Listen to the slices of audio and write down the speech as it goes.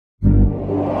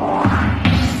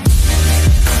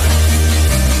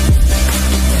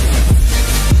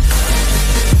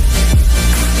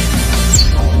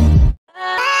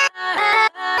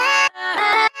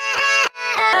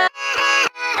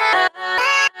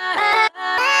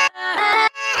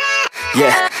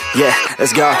Yeah,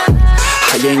 let's go.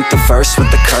 I ain't the first with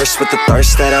the curse, with the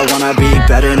thirst that I wanna be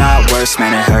better, not worse,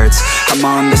 man it hurts. I'm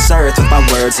on this earth with my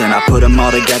words and I put them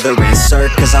all together,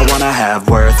 insert, cause I wanna have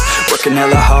worth. Working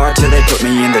hella hard till they put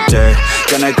me in the dirt.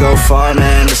 Gonna go far,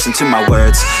 man, listen to my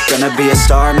words. Gonna be a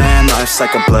star, man, life's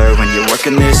like a blur. When you're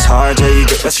working this hard, yeah, you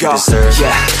get what you deserve.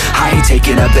 Yeah, I ain't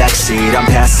taking a backseat, I'm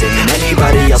passing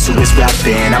anybody else who is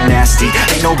rapping. I'm nasty,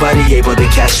 ain't nobody able to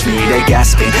catch me. They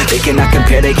gasping, they cannot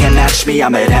compare, they can't match me.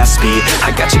 I'm at half speed,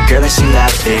 I got your girl and she laughing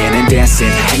and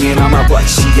dancing, hanging on my butt,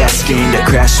 she asking to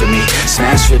crash with me,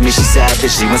 smash with me, she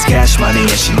savage, she wants cash money,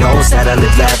 and she knows that I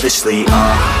live lavishly.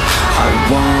 I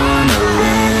wanna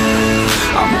live,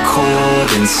 I'm cold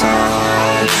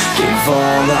inside, give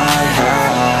all I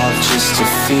have just to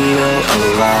feel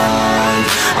alive.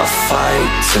 I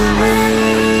fight to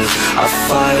live, I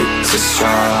fight to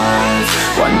strive,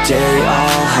 one day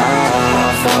I'll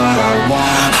have what I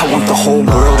want. I want the whole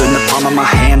world in the palm of my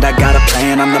hand, I got a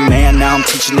plan, I'm the man, now I'm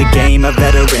teaching the game, a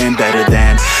veteran, better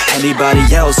than anybody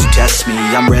else who tests me.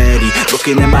 I'm ready,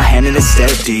 looking at my hand and it's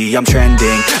steady. I'm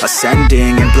trending,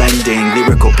 ascending and blending,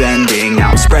 lyrical bending. Now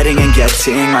I'm spreading and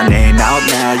getting my name out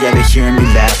now. Yeah, they hearing me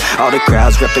laugh, all the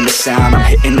crowds repping the sound. I'm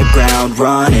hitting the ground,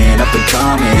 running, up and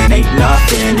coming, ain't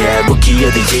nothing. Yeah, rookie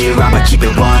of the year, I'ma keep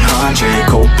it 100.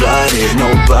 Cold-blooded, no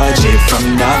budget,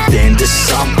 from nothing to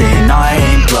something. I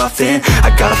ain't bluffing, I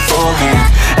got a full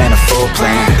hand and a full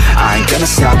plan. I ain't gonna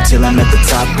stop till I'm at the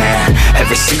top, man.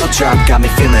 Every single drop got me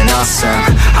feeling awesome.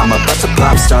 I'm about to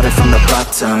pop, started from the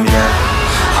bottom, yeah.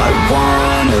 I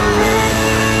wanna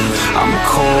live, I'm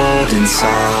cold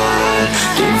inside,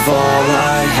 give all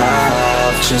I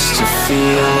have just to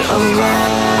feel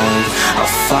alive. I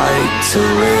fight to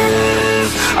live,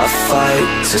 I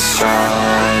fight to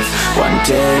strive, one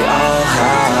day I'll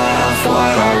have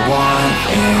what I want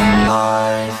in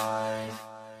life.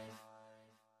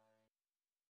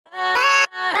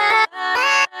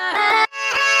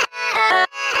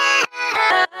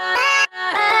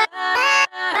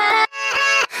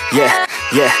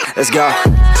 Yeah, let's go.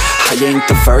 I ain't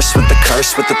the first with the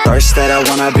curse, with the thirst that I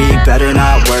wanna be better,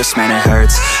 not worse, man it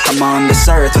hurts. I'm on this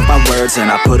earth with my words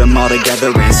and I put them all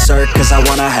together, insert, cause I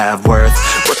wanna have worth.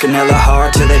 Working hella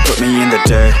hard till they put me in the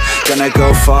dirt. Gonna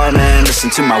go far, man,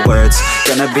 listen to my words.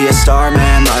 Gonna be a star,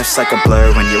 man, life's like a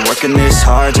blur. When you're working this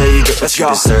hard, yeah, you get what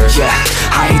you deserve. Yeah,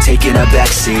 I ain't taking a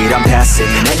backseat, I'm passing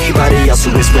anybody else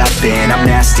who is rapping. I'm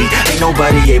nasty, ain't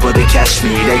nobody able to catch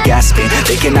me. They gasping,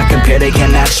 they cannot compare, they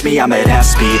can't match me. I'm at half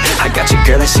speed, I got your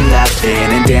girl and she laughing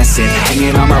and dancing,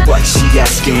 hanging on my butt, she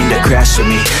asking to crash with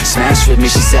me, smash with me,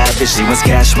 she savage, she wants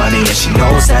cash money, and she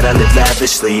knows that I live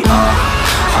lavishly.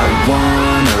 I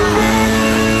wanna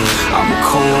live, I'm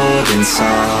cold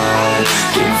inside,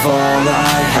 give all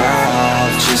I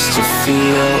have just to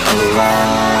feel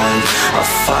alive. I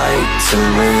fight to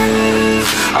live,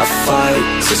 I fight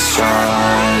to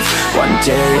strive, one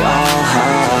day I'll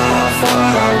have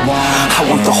what I want. I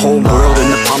want the whole world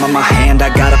in the palm of my hand, I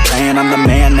got a plan, I'm the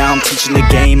man, now I'm teaching the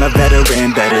game, a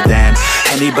veteran, better than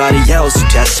anybody else who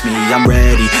tests me. I'm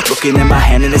ready, looking at my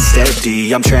hand and it's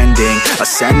steady. I'm trending,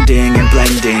 ascending and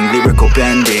blending, lyrical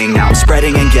bending. Now I'm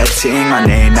spreading and getting my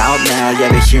name out now. Yeah,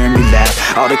 they hearing me laugh,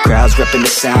 all the crowds repping the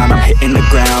sound. I'm hitting the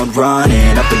ground,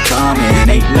 running, up and coming,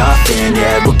 ain't nothing.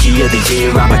 Yeah, rookie of the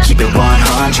year, I'ma keep it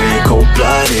 100.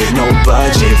 Cold-blooded, no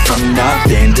budget, from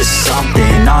nothing to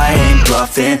something. I ain't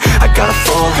bluffing, I got a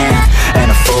full hand and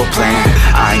a full plan.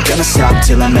 I ain't gonna stop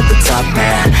till I'm at the top,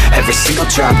 man. Every single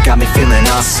drop got me feeling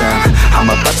awesome. I'm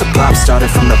about to pop, started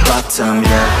from the bottom,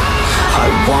 yeah. I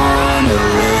wanna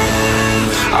live,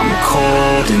 I'm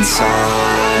cold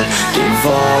inside, give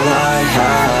all I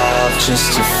have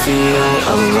just to feel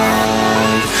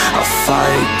alive. I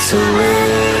fight to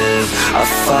live, I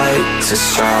fight to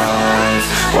strive,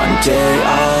 one day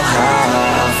I'll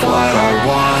have what I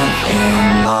want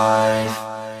in life.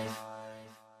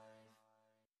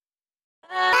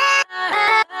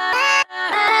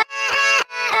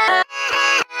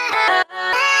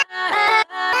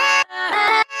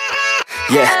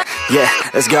 Yeah,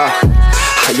 let's go.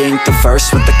 I ain't the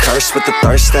first with the curse, with the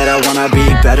thirst that I wanna be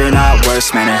better, not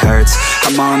worse, man it hurts.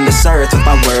 I'm on this earth with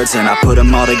my words and I put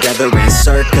them all together,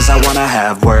 insert, cause I wanna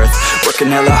have worth. Working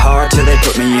hella hard till they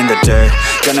put me in the dirt.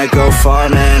 Gonna go far,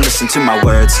 man, listen to my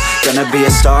words. Gonna be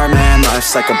a star, man,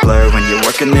 life's like a blur. When you're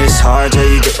working this hard, yeah,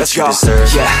 you get what you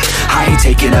deserve. Yeah, I ain't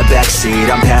taking a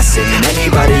backseat, I'm passing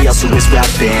anybody else who is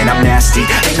rapping. I'm nasty,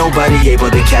 ain't nobody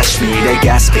able to catch me. They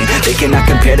gasping, they cannot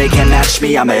compare, they can't match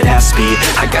me. I'm at half speed,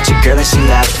 I got your girl and she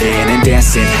laughing and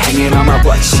dancing, hanging on my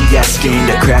butt, she asking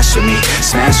to crash with me,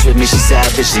 smash with me, she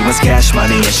savage, she wants cash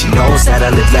money, and she knows that I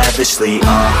live lavishly.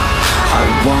 I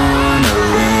wanna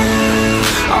live,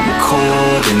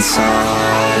 cold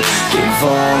inside. Give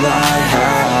all I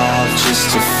have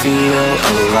just to feel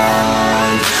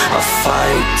alive. A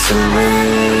fight to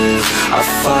live, a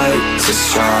fight to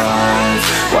strive.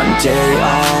 One day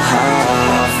I'll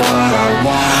have what I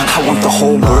want. I want the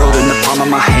whole world in the palm of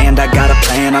my hand. I got a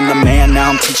plan, I'm the man.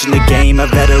 Now I'm teaching the game, a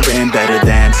veteran, better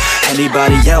than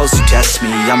anybody else who tests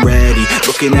me. I'm ready,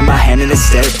 looking at my hand and it's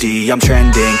steady. I'm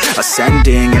trending,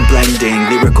 ascending and blending,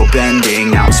 lyrical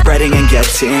bending. Now I'm spreading and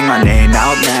getting my name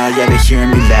out now. Yeah, they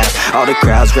hearing me laugh, all the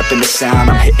crowds repping the sound.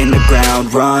 I'm hitting the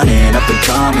ground, running, up and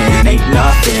coming, ain't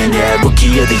nothing. Yeah,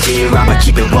 rookie of the year, I'ma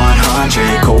keep it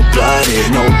 100.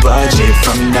 Cold-blooded, no budget,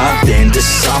 from nothing to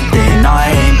something.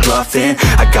 I ain't bluffing,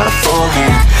 I got a full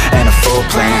hand and a full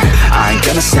plan. I ain't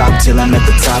gonna stop till I'm at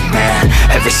the top, man.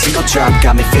 Every single drop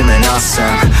got me feeling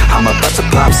awesome. I'm about to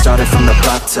pop, started from the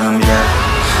bottom, yeah.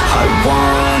 I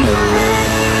wanna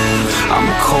live, I'm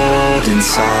cold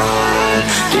inside.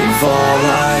 Give all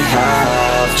I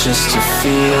have just to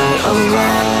feel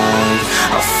alive.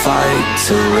 A fight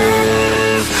to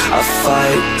live, a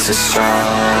fight to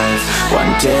strive.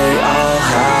 One day I'll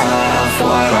have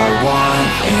what I want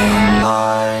in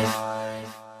life.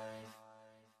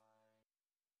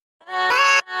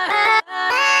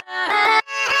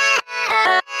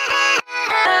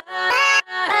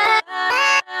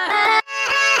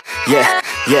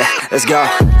 Yeah, let's go.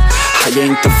 I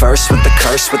ain't the first with the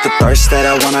curse, with the thirst that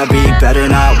I wanna be better,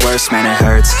 not worse, man it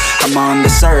hurts. I'm on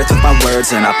this earth with my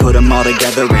words and I put them all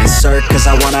together, insert, cause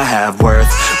I wanna have worth.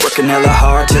 Working hella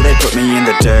hard till they put me in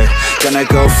the dirt. Gonna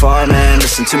go far, man,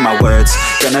 listen to my words.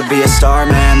 Gonna be a star,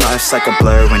 man, life's like a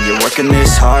blur. When you're working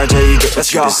this hard, yeah, you get what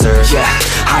you deserve. Yeah,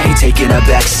 I ain't taking a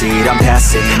backseat, I'm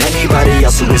passing anybody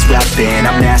else who is rapping.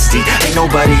 I'm nasty, ain't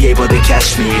nobody able to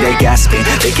catch me. They gasping,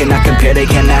 they cannot compare, they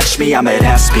can't match me. I'm at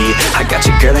half speed, I got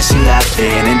your girl and she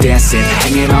laughing and dancing,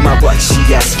 hanging on my butt, she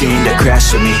asking to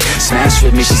crash with me, smash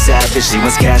with me, she savage, she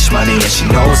wants cash money and she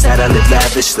knows that I live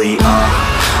lavishly.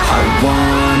 I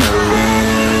wanna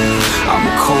live, I'm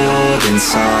cold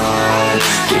inside.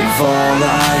 Give all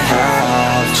I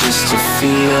have just to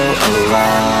feel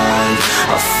alive.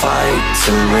 A fight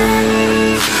to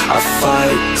live, a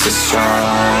fight to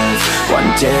strive. One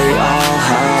day I'll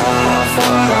have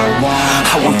what I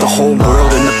want. I want the whole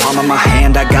world in the palm of my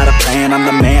hand. I got a plan, I'm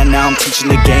the man. Now I'm teaching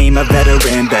the game, a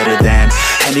veteran, better than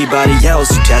anybody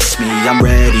else who tests me. I'm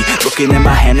ready, looking at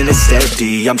my hand and it's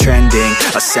steady. I'm trending,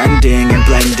 ascending and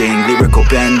blending, lyrical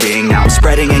bending. Now I'm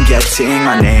spreading and getting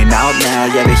my name out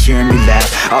now. Yeah, they hearing me laugh,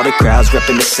 all the crowds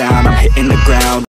repping the sound. I'm hitting the ground.